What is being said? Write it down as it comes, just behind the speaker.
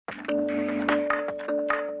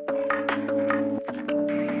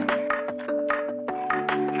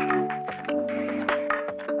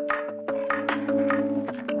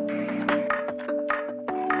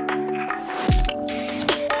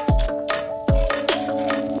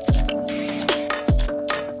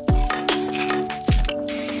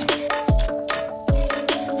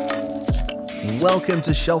Welcome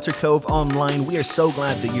to Shelter Cove Online. We are so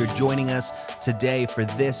glad that you're joining us today for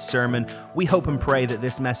this sermon. We hope and pray that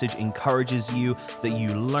this message encourages you, that you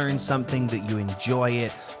learn something, that you enjoy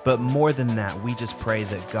it. But more than that, we just pray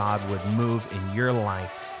that God would move in your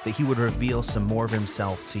life, that He would reveal some more of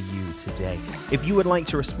Himself to you today. If you would like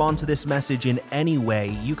to respond to this message in any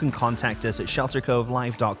way, you can contact us at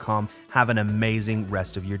sheltercovelive.com. Have an amazing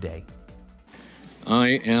rest of your day.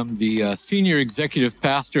 I am the senior executive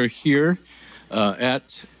pastor here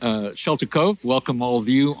at Shelter Cove. Welcome all of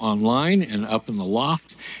you online and up in the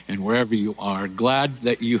loft and wherever you are. Glad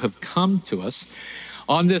that you have come to us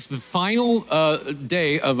on this final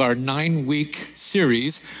day of our 9-week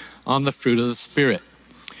series on the fruit of the Spirit.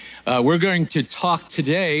 We're going to talk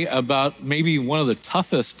today about maybe one of the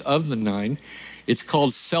toughest of the 9. It's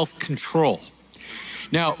called self-control.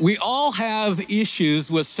 Now, we all have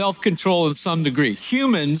issues with self-control in some degree.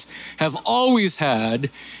 Humans have always had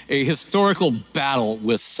a historical battle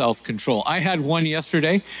with self-control. I had one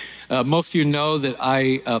yesterday. Most of you know that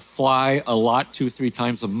I fly a lot, 2-3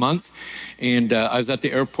 times a month. And I was at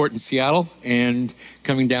the airport in Seattle and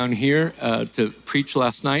coming down here to preach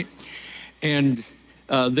last night. And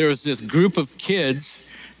there was this group of kids,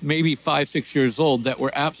 maybe 5-6 years old, that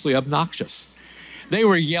were absolutely obnoxious. They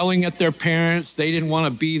were yelling at their parents. They didn't want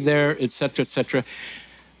to be there, et cetera, et cetera.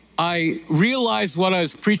 I realized what I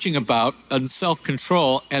was preaching about on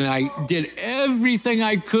self-control, and I did everything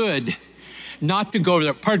I could not to go over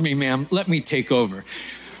there. Pardon me, ma'am, let me take over.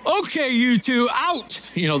 Okay, you two, out!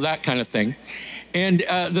 You know, that kind of thing. And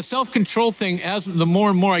the self-control thing, the more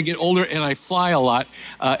and more I get older and I fly a lot,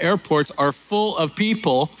 airports are full of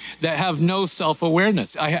people that have no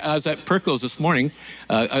self-awareness. I was at Perco's this morning.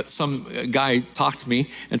 Some guy talked to me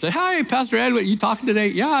and said, "Hi, Pastor Ed, are you talking today?"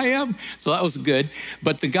 "Yeah, I am." So that was good.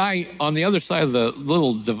 But the guy on the other side of the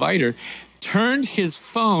little divider turned his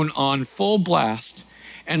phone on full blast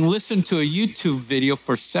and listened to a YouTube video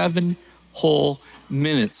for 7 whole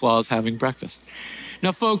minutes while I was having breakfast.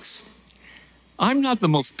 Now, folks, I'm not the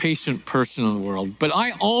most patient person in the world, but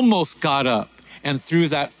I almost got up and threw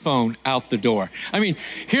that phone out the door. I mean,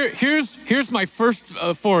 here's my first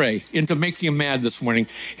foray into making you mad this morning.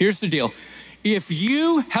 Here's the deal. If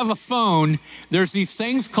you have a phone, there's these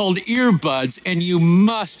things called earbuds, and you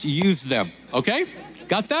must use them, okay?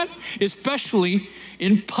 Got that? Especially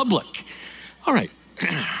in public. All right.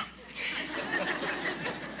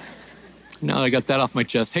 Now I got that off my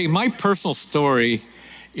chest. Hey, my personal story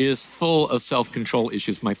is full of self-control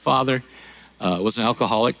issues. My father was an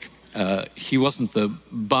alcoholic. He wasn't the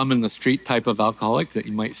bum in the street type of alcoholic that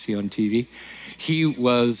you might see on TV. He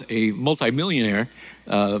was a multimillionaire,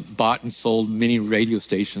 bought and sold many radio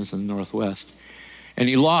stations in the Northwest. And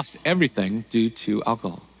he lost everything due to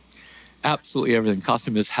alcohol. Absolutely everything. Cost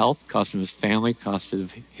him his health, cost him his family, cost him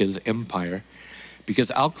his empire.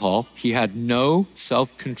 Because alcohol, he had no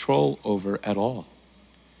self-control over at all.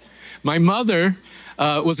 My mother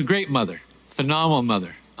was a great mother, phenomenal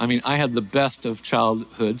mother. I mean, I had the best of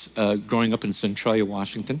childhoods growing up in Centralia,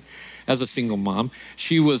 Washington, as a single mom.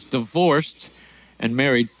 She was divorced and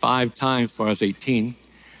married 5 times before I was 18.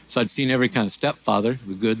 So I'd seen every kind of stepfather,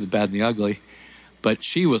 the good, the bad, and the ugly. But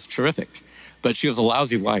she was terrific. But she was a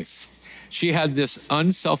lousy wife. She had this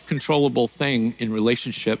unself-controllable thing in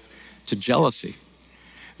relationship to jealousy.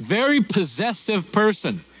 Very possessive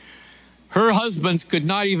person. Her husbands could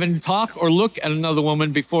not even talk or look at another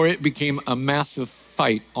woman before it became a massive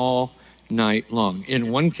fight all night long.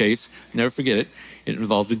 In one case, never forget it, it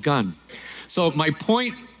involved a gun. So my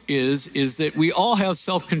point is that we all have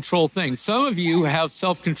self-control things. Some of you have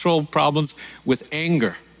self-control problems with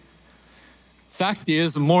anger. Fact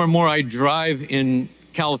is, the more and more I drive in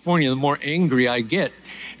California, the more angry I get.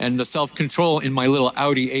 And the self-control in my little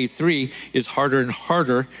Audi A3 is harder and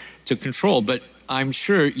harder to control. But I'm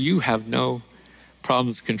sure you have no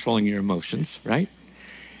problems controlling your emotions, right?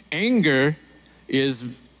 Anger is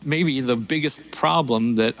maybe the biggest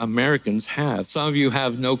problem that Americans have. Some of you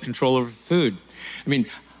have no control over food. I mean,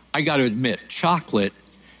 I got to admit, chocolate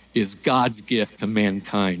is God's gift to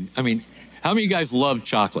mankind. I mean, how many of you guys love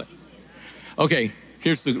chocolate? Okay,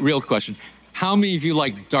 here's the real question. How many of you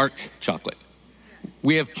like dark chocolate?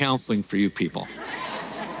 We have counseling for you people.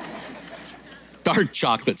 Dark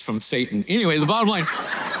chocolates from Satan. Anyway, the bottom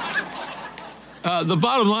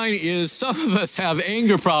line is some of us have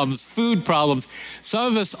anger problems, food problems.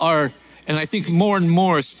 Some of us are, and I think more and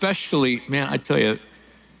more, especially, man, I tell you,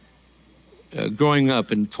 growing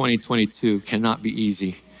up in 2022 cannot be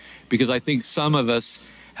easy because I think some of us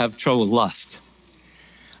have trouble with lust.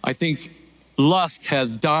 I think Lust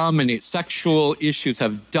has dominated, sexual issues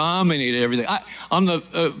have dominated everything. On the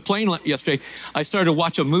plane yesterday, I started to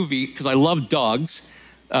watch a movie because I love dogs.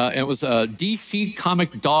 And it was DC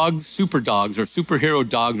comic dogs, super dogs, or superhero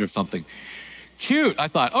dogs or something. Cute. I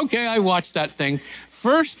thought, okay, I watched that thing.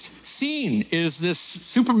 First scene is this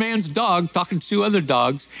Superman's dog talking to two other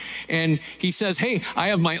dogs. And he says, hey, I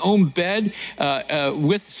have my own bed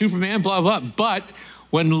with Superman, blah, blah. But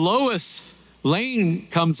when Lois Lane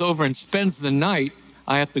comes over and spends the night,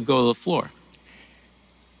 I have to go to the floor.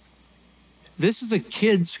 This is a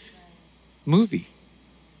kid's movie.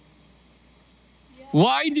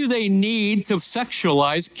 Why do they need to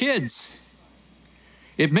sexualize kids?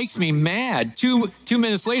 It makes me mad. Two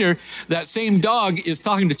minutes later, that same dog is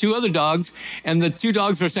talking to two other dogs, and the two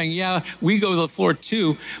dogs are saying, yeah, we go to the floor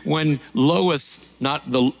too, when Lois, not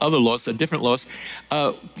the other Lois, a different Lois,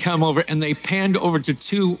 come over, and they panned over to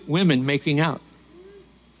two women making out.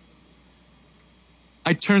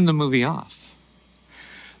 I turned the movie off.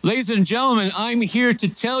 Ladies and gentlemen, I'm here to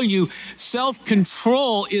tell you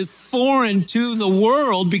self-control is foreign to the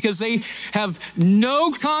world because they have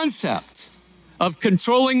no concept of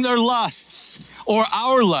controlling their lusts or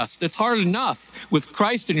our lust. It's hard enough with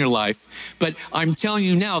Christ in your life, but I'm telling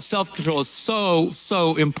you now, self-control is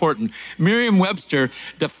so important. Merriam-Webster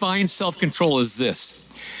defines self-control as this: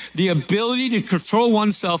 the ability to control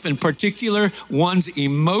oneself, in particular, one's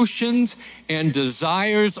emotions and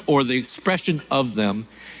desires or the expression of them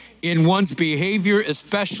in one's behavior,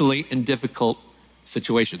 especially in difficult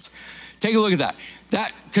situations. Take a look at that.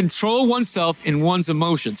 That control oneself in one's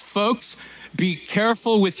emotions. Folks, be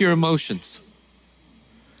careful with your emotions.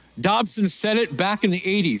 Dobson said it back in the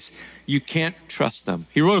 80s. You can't trust them.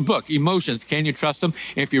 He wrote a book, Emotions, Can You Trust Them?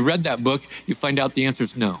 And if you read that book, you find out the answer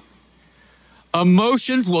is no.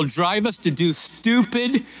 Emotions will drive us to do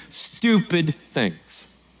stupid things.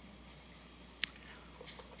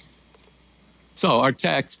 So our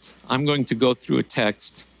text, I'm going to go through a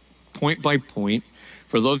text point by point.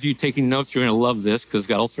 For those of you taking notes, you're going to love this because it's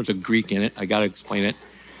got all sorts of Greek in it. I got to explain it.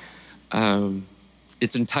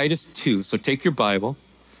 It's in Titus 2. So take your Bible,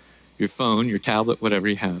 your phone, your tablet, whatever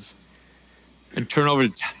you have, and turn over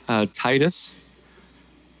to Titus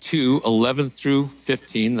 2, 11 through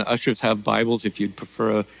 15. The ushers have Bibles if you'd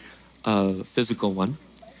prefer a physical one.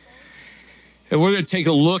 And we're going to take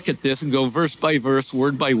a look at this and go verse by verse,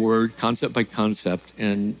 word by word, concept by concept,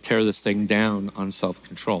 and tear this thing down on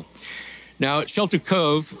self-control. Now, at Shelter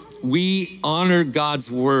Cove, we honor God's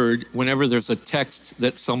word whenever there's a text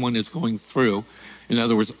that someone is going through. In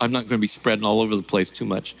other words, I'm not going to be spreading all over the place too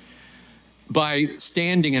much, by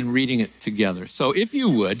standing and reading it together. So if you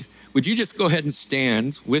would you just go ahead and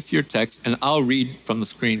stand with your text, and I'll read from the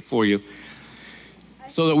screen for you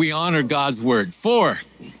so that we honor God's word. For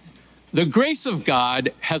the grace of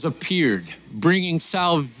God has appeared, bringing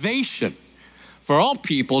salvation for all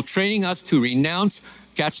people, training us to renounce,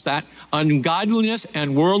 catch that, ungodliness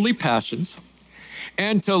and worldly passions,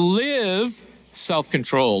 and to live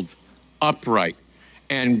self-controlled, upright,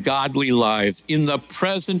 and godly lives in the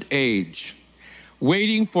present age,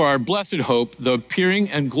 waiting for our blessed hope, the appearing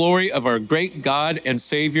and glory of our great God and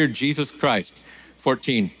Savior, Jesus Christ.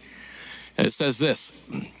 14. And it says this.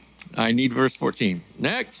 I need verse 14.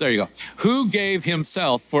 Next, there you go. Who gave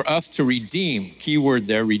himself for us to redeem, key word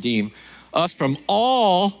there, redeem, us from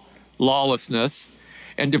all lawlessness,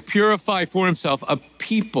 and to purify for himself a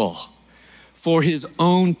people for his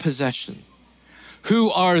own possession,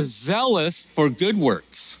 who are zealous for good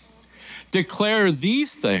works. Declare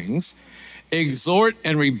these things, exhort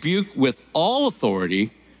and rebuke with all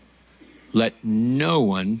authority. Let no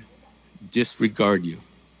one disregard you.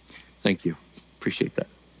 Thank you. Appreciate that.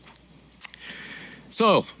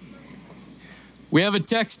 So, we have a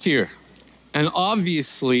text here, and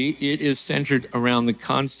obviously it is centered around the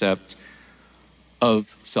concept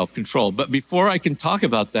of self-control. But before I can talk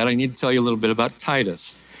about that, I need to tell you a little bit about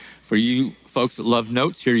Titus. For you folks that love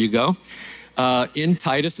notes, here you go. In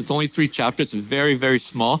Titus, it's only 3 chapters, it's very, very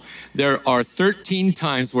small. There are 13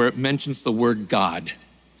 times where it mentions the word God.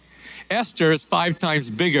 Esther is 5 times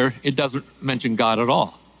bigger, it doesn't mention God at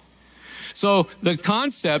all. So the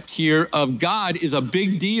concept here of God is a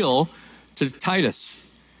big deal to Titus,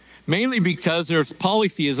 mainly because there's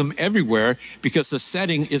polytheism everywhere, because the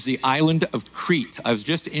setting is the island of Crete. I was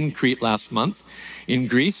just in Crete last month in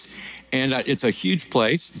Greece, and it's a huge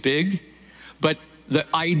place, big, but the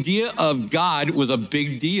idea of God was a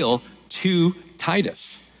big deal to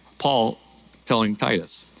Titus, Paul telling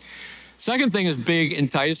Titus. Second thing is big in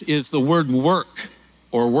Titus is the word work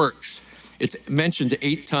or works. It's mentioned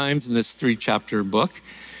 8 times in this 3-chapter book,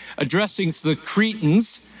 addressing the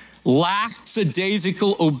Cretans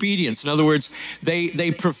lackadaisical obedience. In other words,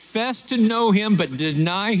 they profess to know him but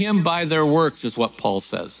deny him by their works, is what Paul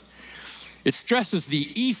says. It stresses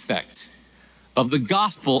the effect of the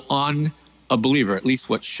gospel on a believer, at least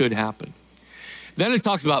what should happen. Then it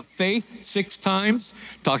talks about faith 6 times,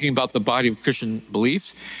 talking about the body of Christian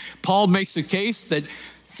beliefs. Paul makes the case that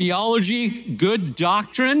theology, good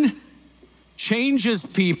doctrine, changes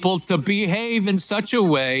people to behave in such a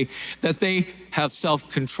way that they have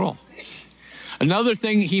self-control. Another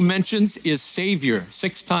thing he mentions is Savior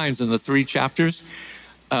 6 times in the 3 chapters,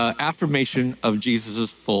 affirmation of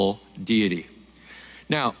Jesus' full deity.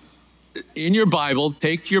 Now, in your Bible,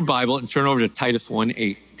 take your Bible and turn over to Titus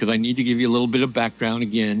 1:8, because I need to give you a little bit of background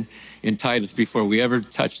again in Titus before we ever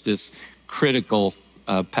touch this critical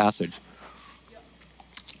passage.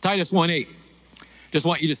 Titus 1:8. Just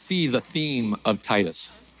want you to see the theme of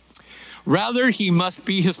Titus. Rather, he must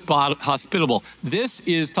be hospitable. This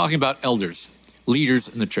is talking about elders, leaders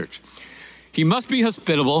in the church. He must be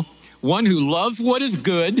hospitable, one who loves what is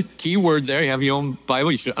good. Key word there. You have your own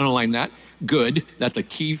Bible. You should underline that. Good. That's a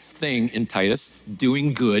key thing in Titus,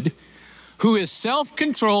 doing good. Who is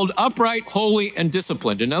self-controlled, upright, holy, and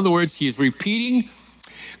disciplined. In other words, he's repeating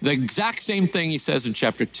the exact same thing he says in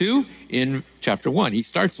chapter 2 in chapter 1. He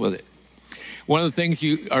starts with it. One of the things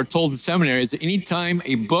you are told in seminary is that anytime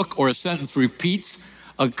a book or a sentence repeats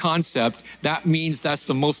a concept, that means that's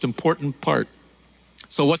the most important part.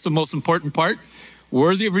 So what's the most important part?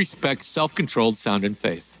 Worthy of respect, self-controlled, sound in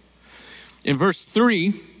faith. In verse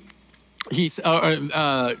 3,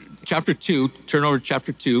 chapter 2, turn over to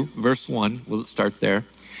chapter 2, verse 1, we'll start there.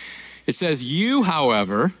 It says, you,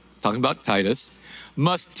 however, talking about Titus,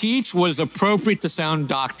 must teach what is appropriate to sound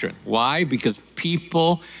doctrine. Why? Because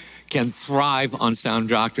people can thrive on sound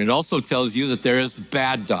doctrine. It also tells you that there is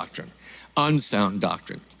bad doctrine, unsound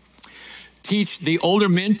doctrine. Teach the older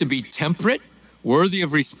men to be temperate, worthy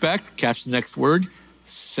of respect. Catch the next word,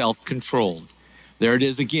 self-controlled. There it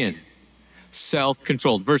is again,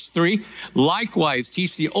 self-controlled. Verse 3, likewise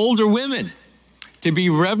teach the older women to be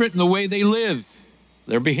reverent in the way they live,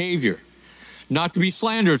 their behavior, not to be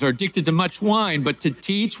slanderers or addicted to much wine, but to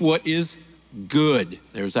teach what is good.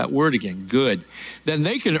 There's that word again, good. Then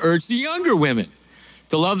they can urge the younger women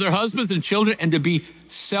to love their husbands and children and to be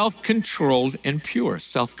self-controlled and pure.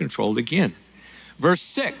 Self-controlled again. Verse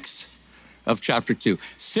 6 of chapter 2.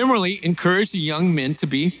 Similarly, encourage the young men to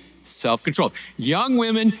be self-controlled. Young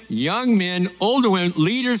women, young men, older women,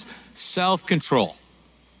 leaders, self-control.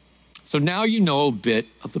 So now you know a bit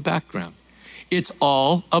of the background. It's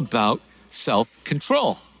all about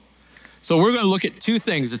self-control. So we're going to look at 2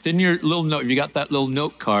 things. It's in your little note. If you got that little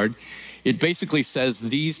note card, it basically says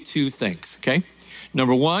these 2 things, okay?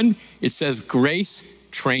 Number 1, it says grace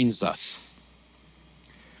trains us.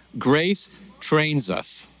 Grace trains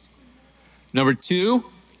us. Number 2,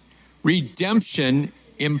 redemption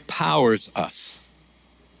empowers us.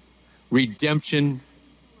 Redemption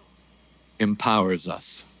empowers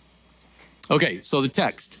us. Okay, so the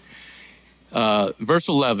text. Verse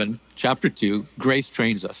 11, chapter 2, grace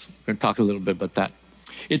trains us. We're going to talk a little bit about that.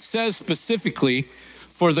 It says specifically,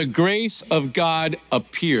 for the grace of God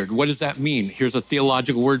appeared. What does that mean? Here's a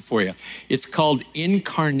theological word for you. It's called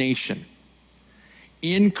incarnation.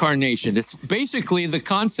 Incarnation. It's basically the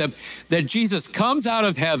concept that Jesus comes out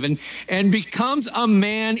of heaven and becomes a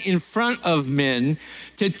man in front of men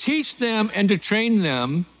to teach them and to train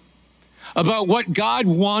them about what God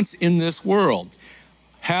wants in this world.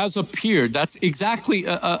 Has appeared. That's exactly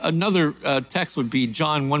another text would be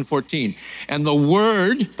John 1:14. And the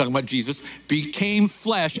Word, talking about Jesus, became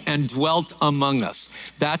flesh and dwelt among us.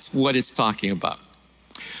 That's what it's talking about.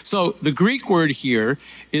 So the Greek word here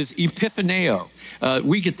is epiphaneo.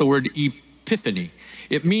 We get the word epiphany.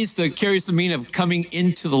 It means carries the meaning of coming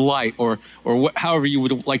into the light, or however you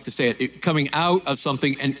would like to say it, coming out of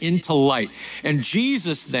something and into light. And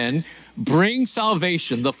Jesus then brings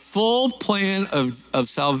salvation, the full plan of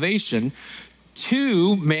salvation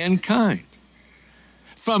to mankind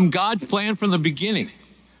from God's plan from the beginning.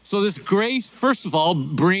 So this grace, first of all,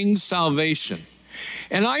 brings salvation.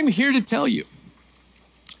 And I'm here to tell you,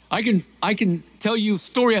 I can tell you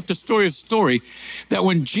story after story of story that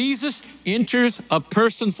when Jesus enters a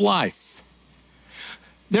person's life,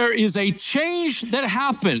 there is a change that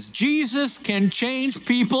happens. Jesus can change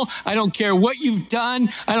people. I don't care what you've done.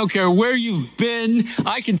 I don't care where you've been.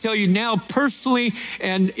 I can tell you now personally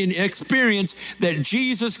and in experience that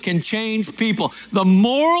Jesus can change people. The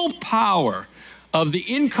moral power of the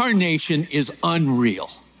incarnation is unreal.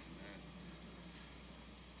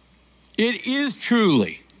 It is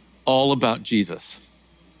truly all about Jesus.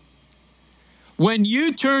 When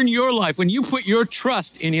you turn your life, when you put your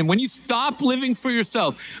trust in him, when you stop living for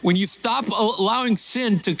yourself, when you stop allowing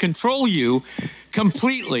sin to control you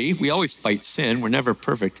completely, we always fight sin, we're never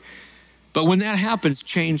perfect. But when that happens,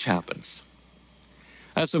 change happens.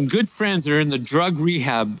 I have some good friends that are in the drug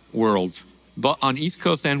rehab world, but on East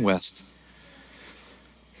Coast and West.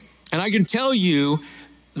 And I can tell you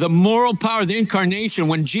the moral power of the incarnation,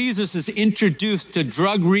 when Jesus is introduced to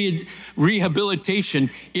drug rehabilitation,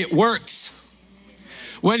 it works.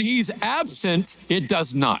 When he's absent, it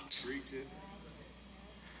does not.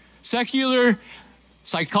 Secular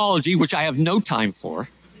psychology, which I have no time for,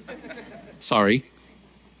 sorry.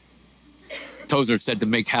 Tozer said to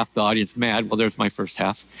make half the audience mad. Well, there's my first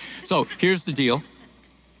half. So here's the deal.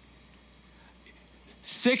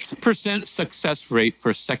 6% success rate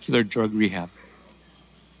for secular drug rehab.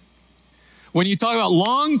 When you talk about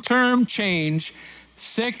long-term change,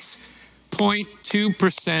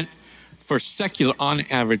 6.2% for secular, on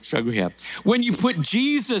average, drug rehab. When you put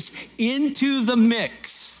Jesus into the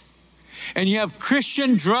mix and you have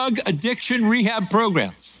Christian drug addiction rehab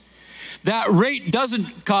programs, that rate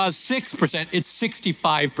doesn't cause 6%, it's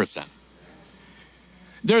 65%.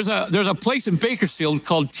 There's a place in Bakersfield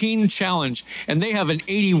called Teen Challenge, and they have an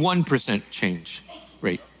 81% change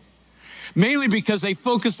rate. Mainly because they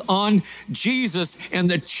focus on Jesus and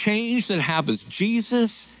the change that happens.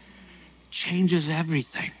 Jesus changes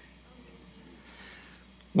everything.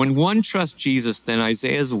 When one trusts Jesus, then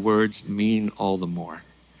Isaiah's words mean all the more.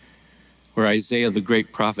 Where Isaiah, the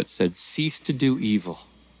great prophet, said, cease to do evil,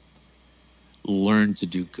 learn to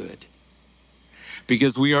do good.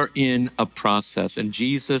 Because we are in a process, and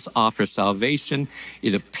Jesus offers salvation.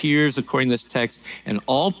 It appears, according to this text, and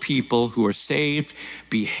all people who are saved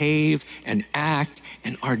behave and act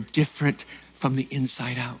and are different from the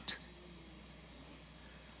inside out.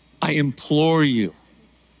 I implore you.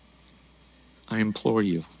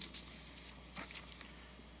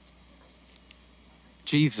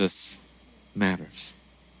 Jesus matters.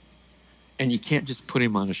 And you can't just put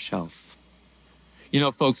him on a shelf. You know,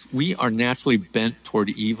 folks, we are naturally bent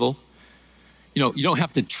toward evil. You know, you don't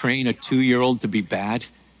have to train a 2-year-old to be bad.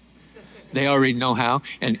 They already know how.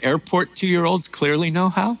 And airport 2-year-olds clearly know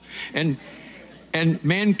how. And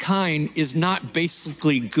mankind is not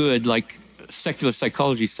basically good like secular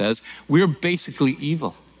psychology says. We're basically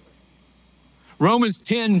evil. Romans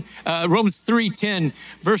 3:10,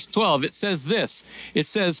 verse 12, it says this. It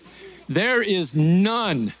says, there is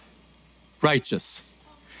none righteous.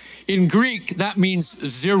 In Greek, that means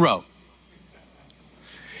zero.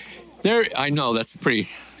 I know, that's pretty,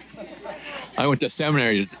 I went to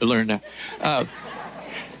seminary to learn that.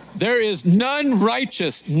 There is none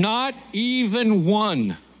righteous, not even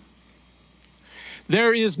one.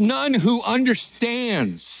 There is none who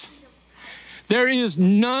understands. There is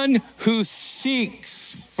none who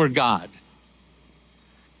seeks for God.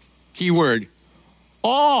 Key word,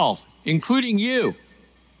 all, including you,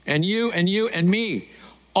 and you, and you, and me,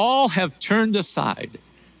 all have turned aside.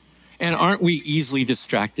 And aren't we easily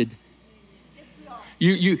distracted?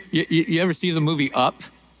 You ever see the movie Up?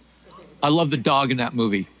 I love the dog in that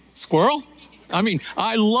movie. Squirrel? I mean,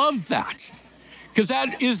 I love that. Because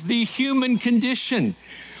that is the human condition.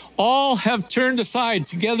 All have turned aside.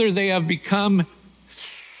 Together they have become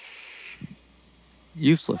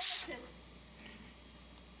useless.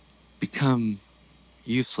 Become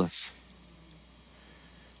useless.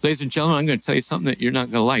 Ladies and gentlemen, I'm going to tell you something that you're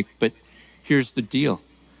not going to like, but here's the deal.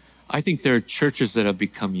 I think there are churches that have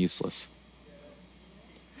become useless.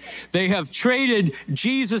 They have traded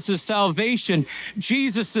Jesus' salvation,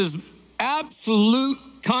 Jesus' absolute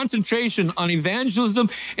concentration on evangelism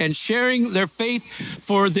and sharing their faith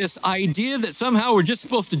for this idea that somehow we're just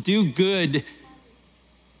supposed to do good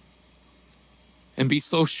and be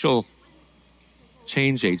social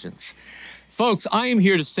change agents. Folks, I am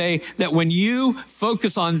here to say that when you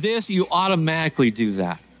focus on this, you automatically do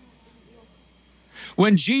that.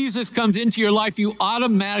 When Jesus comes into your life, you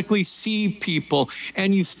automatically see people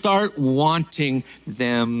and you start wanting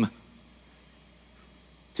them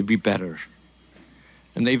to be better.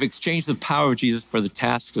 And they've exchanged the power of Jesus for the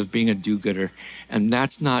task of being a do-gooder. And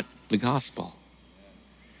that's not the gospel.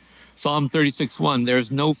 Psalm 36:1,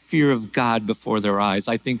 there's no fear of God before their eyes.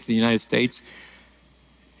 I think the United States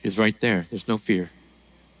is right there. There's no fear.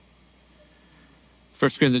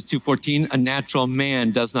 1 Corinthians 2:14, a natural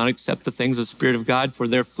man does not accept the things of the Spirit of God for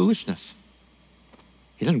their foolishness.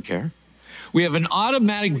 He doesn't care. We have an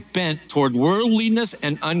automatic bent toward worldliness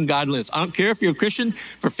and ungodliness. I don't care if you're a Christian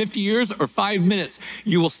for 50 years or 5 minutes,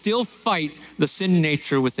 you will still fight the sin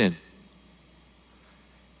nature within.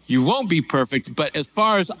 You won't be perfect, but as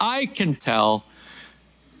far as I can tell,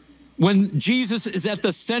 When Jesus is at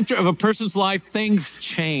the center of a person's life, things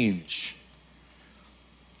change.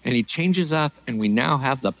 And he changes us, and we now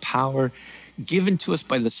have the power given to us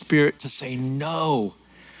by the Spirit to say no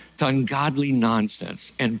to ungodly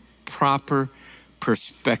nonsense and proper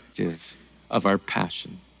perspective of our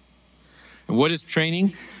passion. And what is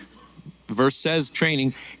training? The verse says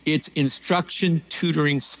training. It's instruction,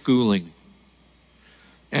 tutoring, schooling.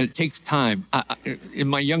 And it takes time. In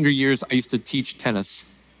my younger years, I used to teach tennis,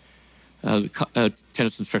 a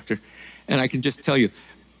tennis instructor. And I can just tell you,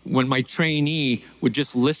 when my trainee would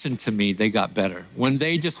just listen to me, they got better. When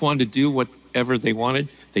they just wanted to do whatever they wanted,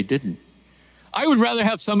 they didn't. I would rather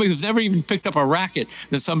have somebody who's never even picked up a racket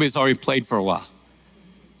than somebody who's already played for a while,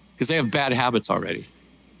 because they have bad habits already.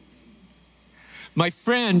 My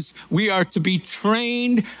friends, we are to be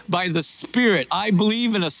trained by the Spirit. I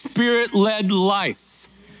believe in a Spirit-led life.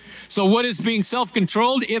 So what is being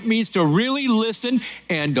self-controlled? It means to really listen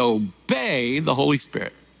and obey the Holy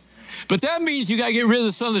Spirit. But that means you got to get rid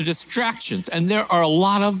of some of the distractions, and there are a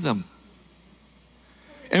lot of them.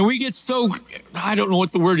 And we get so, I don't know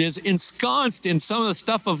what the word is, ensconced in some of the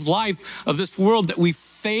stuff of life of this world that we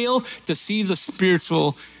fail to see the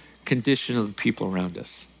spiritual condition of the people around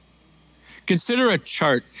us. Consider a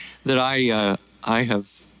chart that I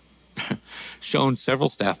have shown several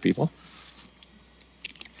staff people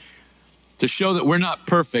to show that we're not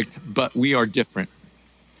perfect, but we are different.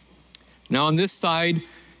 Now on this side,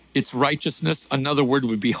 it's righteousness. Another word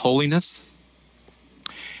would be holiness.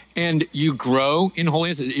 And you grow in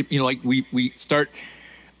holiness. Like we start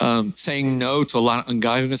saying no to a lot of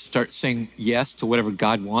ungodliness, start saying yes to whatever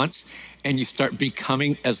God wants, and you start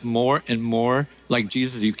becoming as more and more like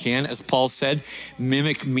Jesus as you can. As Paul said,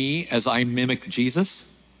 mimic me as I mimic Jesus.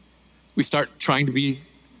 We start trying to be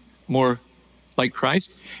more like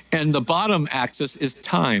Christ. And the bottom axis is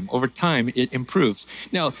time. Over time, it improves.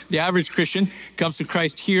 Now, the average Christian comes to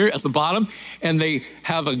Christ here at the bottom, and they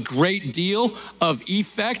have a great deal of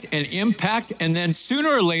effect and impact. And then sooner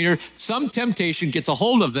or later, some temptation gets a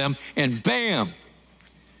hold of them, and bam,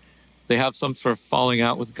 they have some sort of falling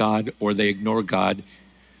out with God, or they ignore God,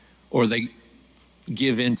 or they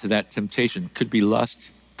give in to that temptation. Could be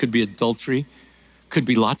lust, could be adultery, could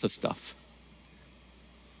be lots of stuff.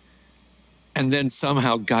 And then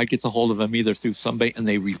somehow God gets a hold of them either through somebody, and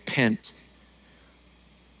they repent.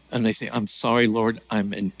 And they say, I'm sorry, Lord,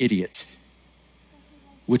 I'm an idiot,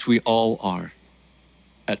 which we all are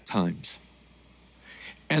at times.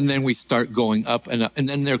 And then we start going up and up. And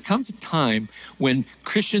then there comes a time when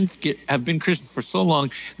Christians have been Christians for so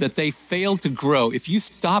long that they fail to grow. If you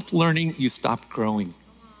stop learning, you stop growing.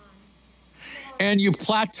 And you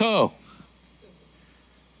plateau.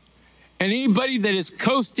 And anybody that is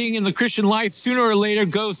coasting in the Christian life sooner or later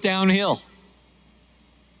goes downhill.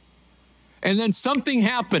 And then something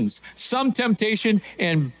happens, some temptation,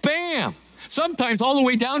 and bam, sometimes all the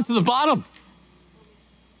way down to the bottom.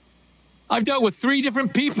 I've dealt with 3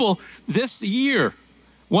 different people this year,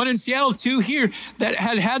 1 in Seattle, 2 here, that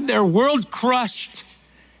had their world crushed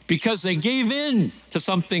because they gave in to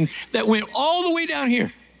something that went all the way down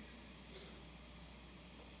here.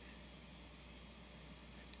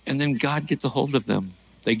 And then God gets a hold of them.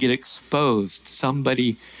 They get exposed.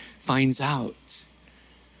 Somebody finds out.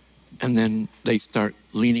 And then they start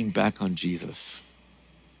leaning back on Jesus.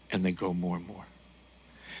 And they grow more and more.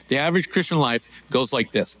 The average Christian life goes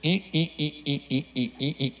like this.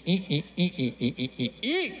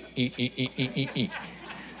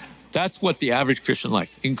 That's what the average Christian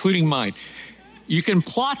life, including mine. You can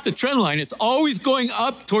plot the trend line. It's always going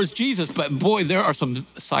up towards Jesus. But boy, there are some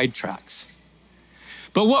sidetracks.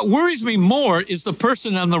 But what worries me more is the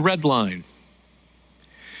person on the red line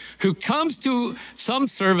who comes to some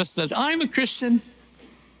service, says, I'm a Christian.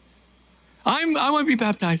 I want to be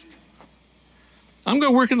baptized. I'm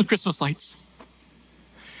going to work in the Christmas lights.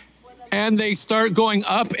 And they start going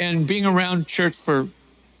up and being around church for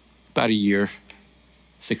about a year,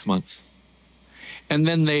 6 months. And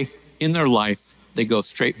then in their life, they go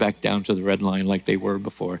straight back down to the red line like they were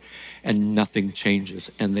before, and nothing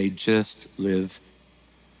changes. And they just live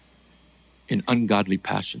in ungodly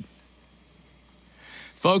passion.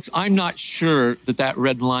 Folks, I'm not sure that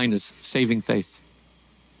red line is saving faith.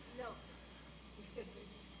 No.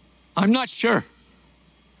 I'm not sure.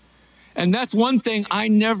 And that's one thing I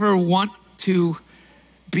never want to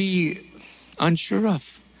be unsure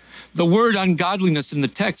of. The word ungodliness in the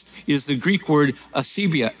text is the Greek word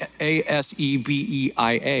asebia,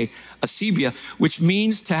 A-S-E-B-E-I-A, asebia, which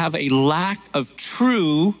means to have a lack of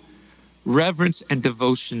true reverence and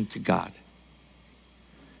devotion to God.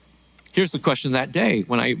 Here's the question that day.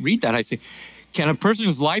 When I read that, I say, Can a person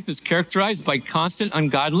whose life is characterized by constant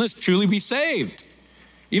ungodliness truly be saved?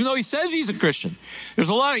 Even though he says he's a Christian. There's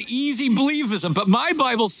a lot of easy believism, but my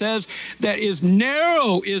Bible says that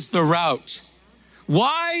narrow is the route.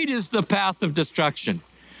 Wide is the path of destruction.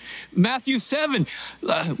 Matthew 7,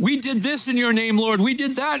 we did this in your name, Lord. We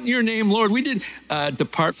did that in your name, Lord. We did.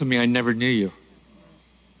 Depart from me, I never knew you.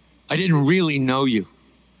 I didn't really know you.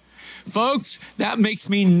 Folks, that makes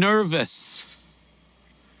me nervous.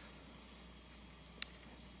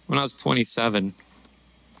 When I was 27,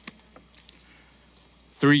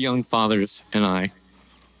 3 young fathers and I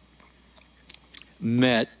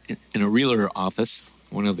met in a realtor office.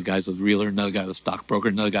 One of the guys was a realtor, another guy was a stockbroker,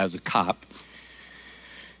 another guy was a cop.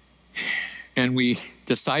 And we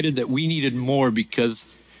decided that we needed more because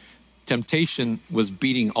temptation was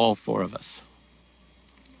beating all 4 of us.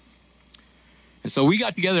 And so we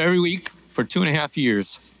got together every week for 2.5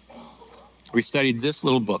 years. We studied this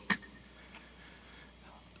little book.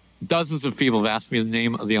 Dozens of people have asked me the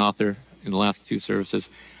name of the author in the last 2 services.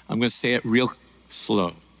 I'm going to say it real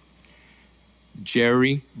slow.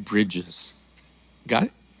 Jerry Bridges. Got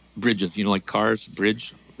it? Bridges, like cars,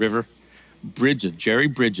 bridge, river. Bridges, Jerry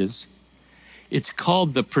Bridges. It's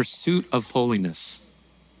called The Pursuit of Holiness.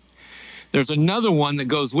 There's another one that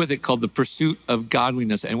goes with it called The Pursuit of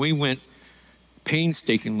Godliness. And we went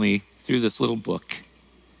painstakingly through this little book,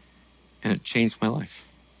 and it changed my life.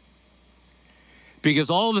 Because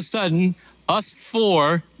all of a sudden, us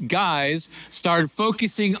 4 guys started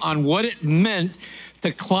focusing on what it meant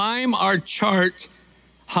to climb our chart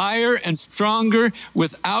higher and stronger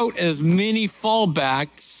without as many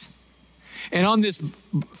fallbacks. And on this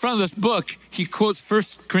front of this book, he quotes 1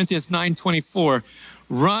 Corinthians 9:24,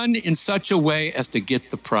 run in such a way as to get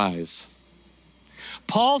the prize.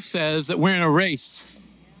 Paul says that we're in a race.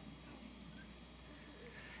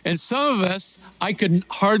 And some of us, I could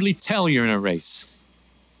hardly tell you're in a race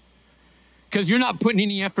because you're not putting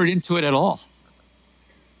any effort into it at all.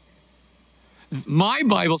 My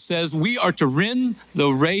Bible says we are to run the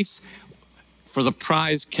race for the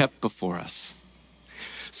prize kept before us.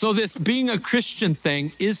 So this being a Christian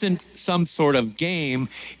thing isn't some sort of game.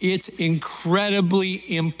 It's incredibly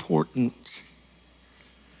important.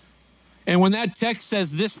 And when that text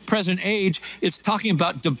says this present age, it's talking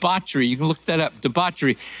about debauchery. You can look that up,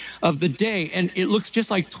 debauchery of the day. And it looks just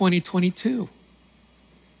like 2022.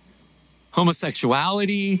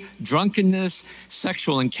 Homosexuality, drunkenness,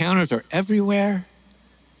 sexual encounters are everywhere.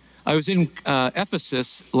 I was in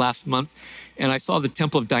Ephesus last month, and I saw the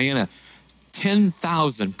Temple of Diana.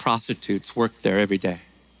 10,000 prostitutes work there every day.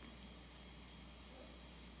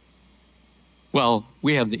 Well,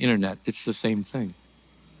 we have the internet. It's the same thing.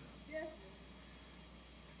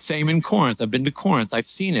 Same in Corinth. I've been to Corinth. I've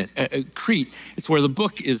seen it. Crete. It's where the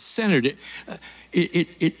book is centered.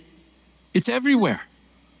 It's everywhere.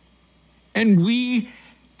 And we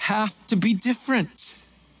have to be different.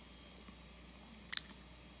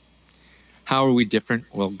 How are we different?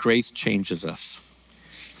 Well, grace changes us.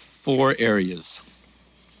 4 areas.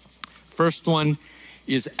 First one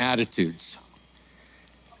is attitudes.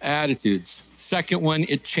 Attitudes. Second one,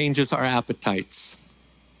 it changes our appetites.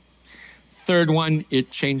 Third one, it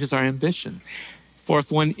changes our ambition.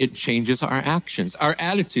 Fourth one, it changes our actions, our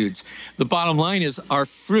attitudes. The bottom line is our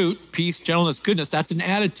fruit, peace, gentleness, goodness, that's an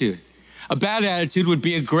attitude. A bad attitude would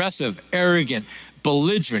be aggressive, arrogant,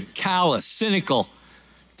 belligerent, callous, cynical,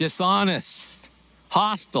 dishonest,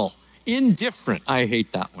 hostile, indifferent. I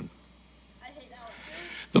hate that one.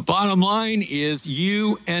 The bottom line is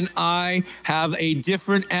you and I have a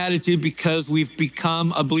different attitude because we've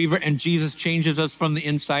become a believer and Jesus changes us from the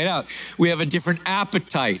inside out. We have a different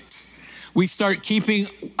appetite. We start keeping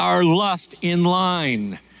our lust in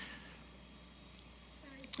line.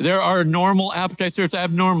 There are normal appetites, there's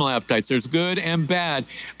abnormal appetites, there's good and bad.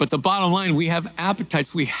 But the bottom line, we have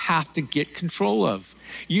appetites we have to get control of.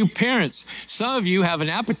 You parents, some of you have an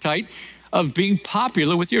appetite of being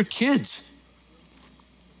popular with your kids.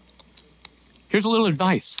 Here's a little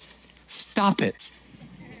advice. Stop it.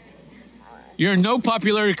 You're in no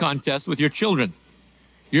popularity contest with your children.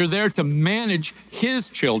 You're there to manage his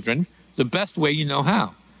children the best way you know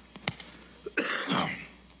how.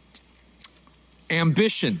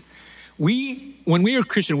 Ambition. When we are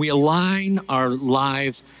Christian, we align our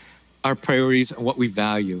lives, our priorities, and what we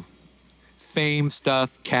value. Fame,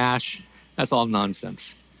 stuff, cash, that's all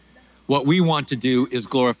nonsense. What we want to do is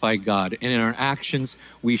glorify God. And in our actions,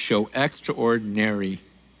 we show extraordinary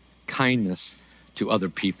kindness to other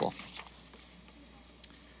people.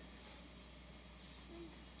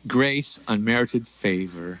 Grace, unmerited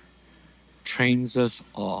favor, trains us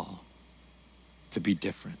all to be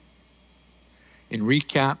different. In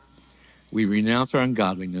recap, We renounce our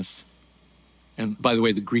ungodliness. And by the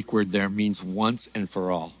way, the Greek word there means once and for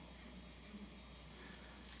all.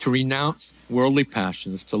 To renounce worldly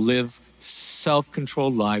passions, to live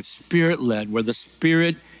self-controlled lives, Spirit-led, where the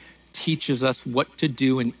Spirit teaches us what to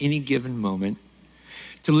do in any given moment,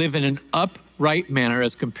 to live in an upright manner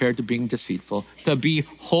as compared to being deceitful, to be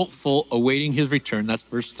hopeful, awaiting his return. That's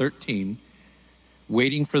verse 13,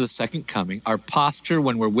 waiting for the second coming. Our posture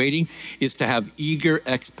when we're waiting is to have eager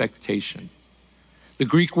expectation. The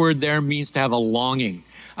Greek word there means to have a longing.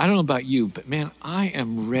 I don't know about you, but man, I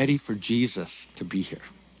am ready for Jesus to be here.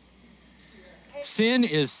 Sin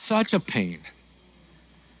is such a pain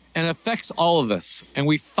and affects all of us, and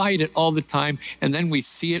we fight it all the time, and then we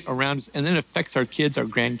see it around us, and then it affects our kids, our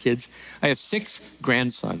grandkids. I have 6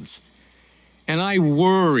 grandsons, and I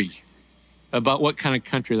worry about what kind of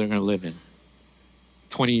country they're going to live in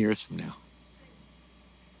 20 years from now.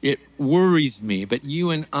 It worries me, but you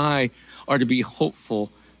and I are to be hopeful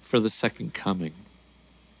for the second coming.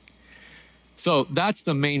 So that's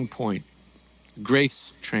the main point.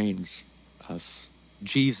 Grace trains us.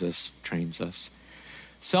 Jesus trains us.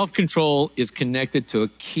 Self-control is connected to a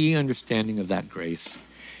key understanding of that grace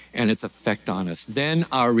and its effect on us. Then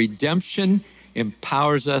our redemption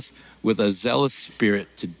empowers us with a zealous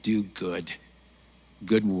spirit to do good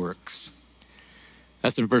works.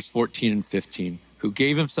 That's in verse 14 and 15. Who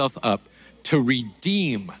gave himself up to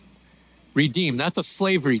redeem. Redeem, that's a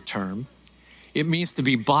slavery term. It means to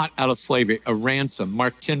be bought out of slavery, a ransom.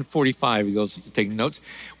 Mark 10:45, those taking notes,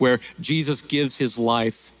 where Jesus gives his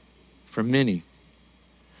life for many.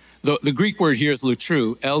 The Greek word here is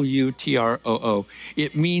lutroo, L-U-T-R-O-O.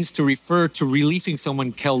 It means to refer to releasing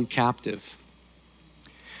someone held captive.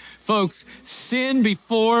 Folks, sin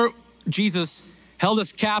before Jesus held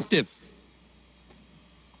us captive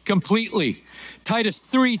completely. Titus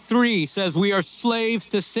 3:3 says we are slaves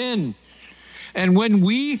to sin. And when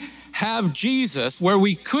we have Jesus, where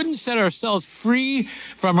we couldn't set ourselves free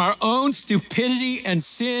from our own stupidity and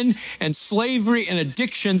sin and slavery and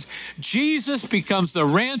addictions, Jesus becomes the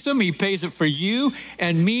ransom. He pays it for you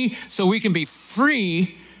and me so we can be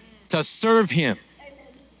free to serve him.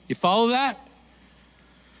 You follow that?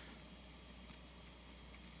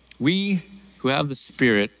 We who have the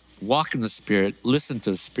Spirit, walk in the Spirit, listen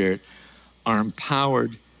to the Spirit, are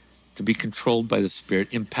empowered to be controlled by the Spirit,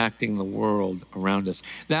 impacting the world around us.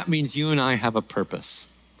 That means you and I have a purpose.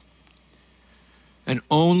 And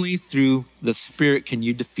only through the Spirit can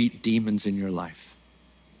you defeat demons in your life.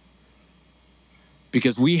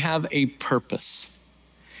 Because we have a purpose.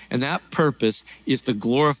 And that purpose is to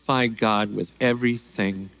glorify God with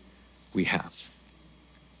everything we have.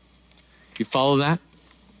 You follow that?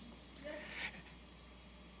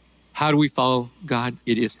 How do we follow God?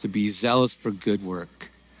 It is to be zealous for good work.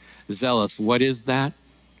 Zealous, what is that?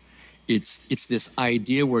 It's this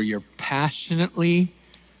idea where you're passionately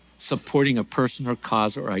supporting a person or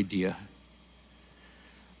cause or idea.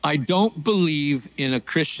 I don't believe in a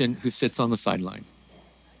Christian who sits on the sideline.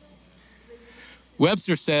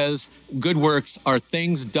 Webster says good works are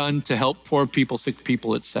things done to help poor people, sick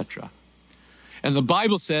people, etc. And the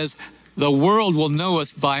Bible says the world will know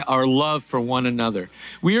us by our love for one another.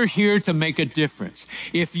 We are here to make a difference.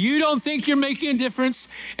 If you don't think you're making a difference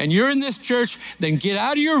and you're in this church, then get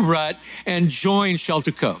out of your rut and join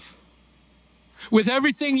Shelter Cove with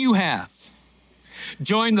everything you have.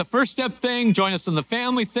 Join the First Step thing, join us in the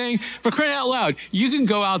family thing. For crying out loud, you can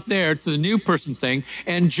go out there to the new person thing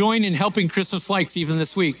and join in helping Christmas Likes even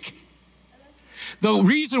this week. The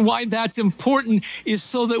reason why that's important is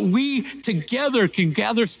so that we together can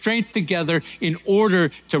gather strength together in order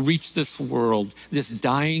to reach this world, this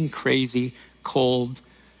dying, crazy, cold,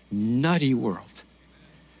 nutty world.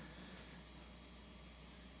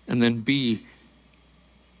 And then B,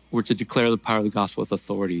 we're to declare the power of the gospel with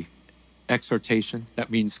authority. Exhortation, that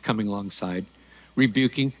means coming alongside.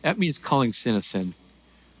 Rebuking, that means calling sin a sin.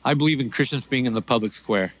 I believe in Christians being in the public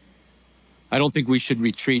square. I don't think we should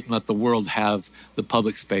retreat and let the world have the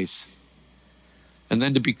public space. And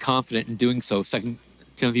then to be confident in doing so, 2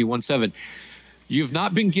 Timothy 1:7. You've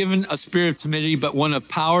not been given a spirit of timidity, but one of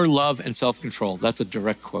power, love, and self-control. That's a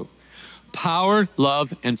direct quote. Power,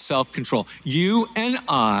 love, and self-control. You and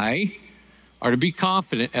I are to be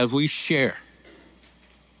confident as we share.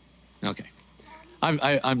 Okay,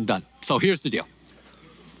 I'm done. So here's the deal.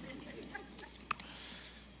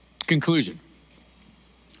 Conclusion.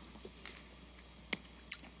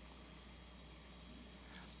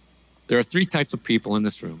 There are 3 types of people in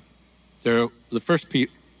this room. The first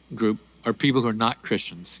group are people who are not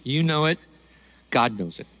Christians. You know it. God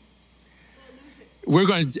knows it. We're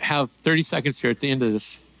going to have 30 seconds here at the end of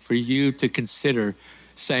this for you to consider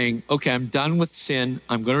saying, okay, I'm done with sin.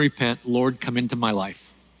 I'm going to repent. Lord, come into my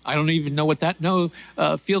life. I don't even know what that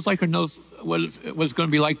feels like or knows what it's going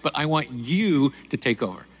to be like, but I want you to take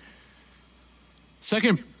over.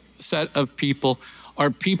 Second set of people are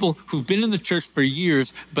people who've been in the church for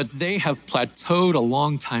years, but they have plateaued a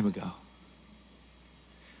long time ago.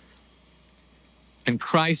 And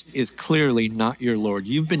Christ is clearly not your Lord.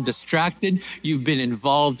 You've been distracted. You've been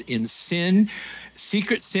involved in sin,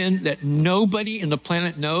 secret sin that nobody in the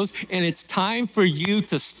planet knows, and it's time for you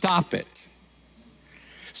to stop it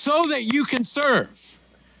so that you can serve,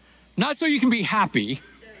 not so you can be happy.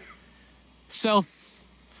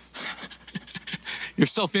 Your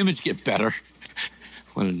self-image get better.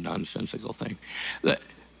 What a nonsensical thing.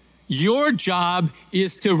 Your job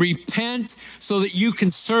is to repent so that you can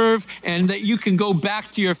serve and that you can go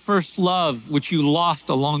back to your first love, which you lost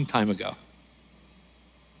a long time ago.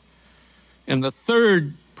 And the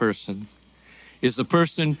third person is the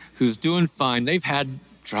person who's doing fine. They've had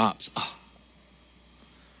drops,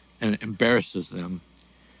 and it embarrasses them.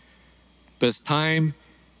 But it's time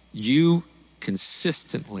you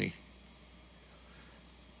consistently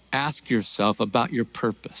ask yourself about your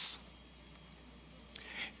purpose.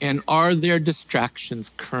 And are there distractions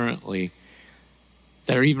currently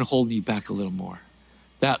that are even holding you back a little more?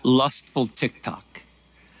 That lustful TikTok,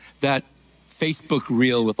 that Facebook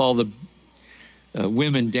reel with all the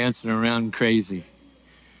women dancing around crazy,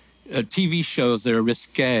 TV shows that are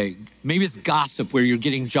risque. Maybe it's gossip where you're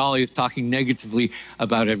getting jolly, is talking negatively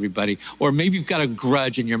about everybody. Or maybe you've got a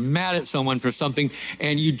grudge and you're mad at someone for something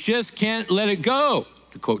and you just can't let it go,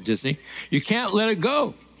 to quote Disney. You can't let it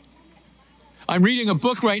go. I'm reading a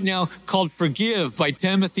book right now called Forgive by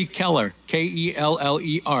Timothy Keller,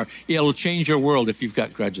 Keller. It'll change your world if you've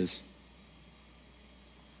got grudges.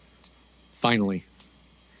 Finally,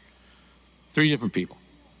 3 different people.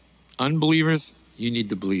 Unbelievers, you need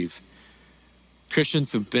to believe.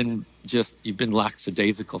 Christians you've been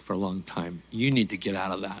lackadaisical for a long time. You need to get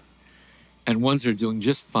out of that. And ones that are doing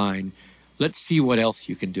just fine, let's see what else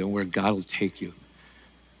you can do and where God will take you.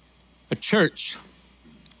 A church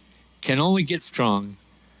can only get strong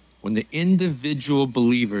when the individual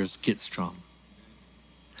believers get strong.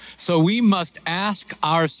 So we must ask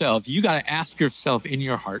ourselves, you got to ask yourself in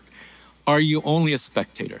your heart, are you only a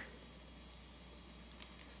spectator?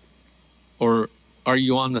 Or are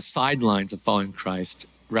you on the sidelines of following Christ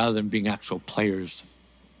rather than being actual players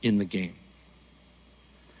in the game?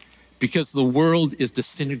 Because the world is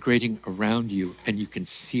disintegrating around you and you can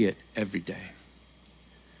see it every day.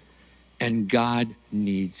 And God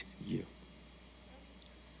needs you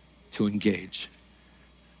to engage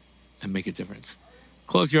and make a difference.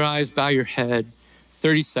 Close your eyes, bow your head.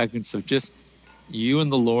 30 seconds of just you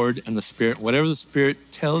and the Lord and the Spirit, whatever the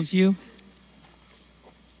Spirit tells you.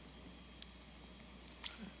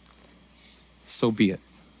 So be it.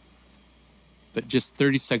 But just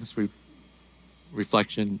 30 seconds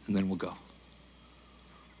reflection, and then we'll go.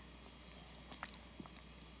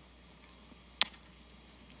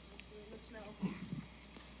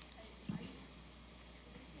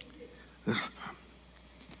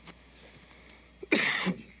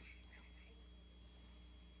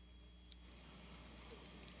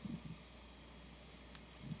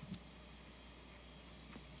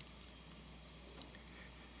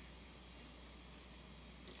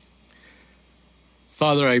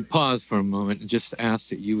 Father, I pause for a moment and just ask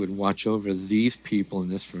that you would watch over these people in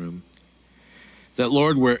this room. That,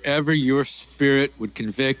 Lord, wherever your Spirit would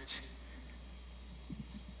convict,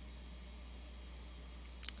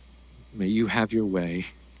 may you have your way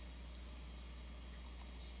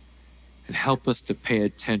and help us to pay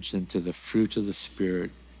attention to the fruit of the Spirit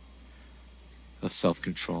of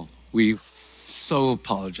self-control. We so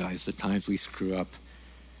apologize the times we screw up,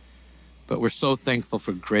 but we're so thankful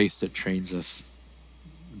for grace that trains us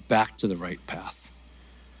back to the right path.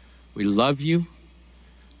 We love you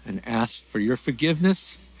and ask for your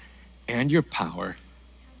forgiveness and your power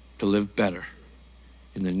to live better.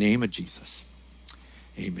 In the name of Jesus,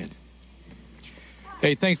 amen.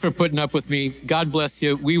 Hey, thanks for putting up with me. God bless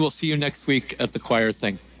you. We will see you next week at the choir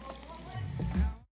thing.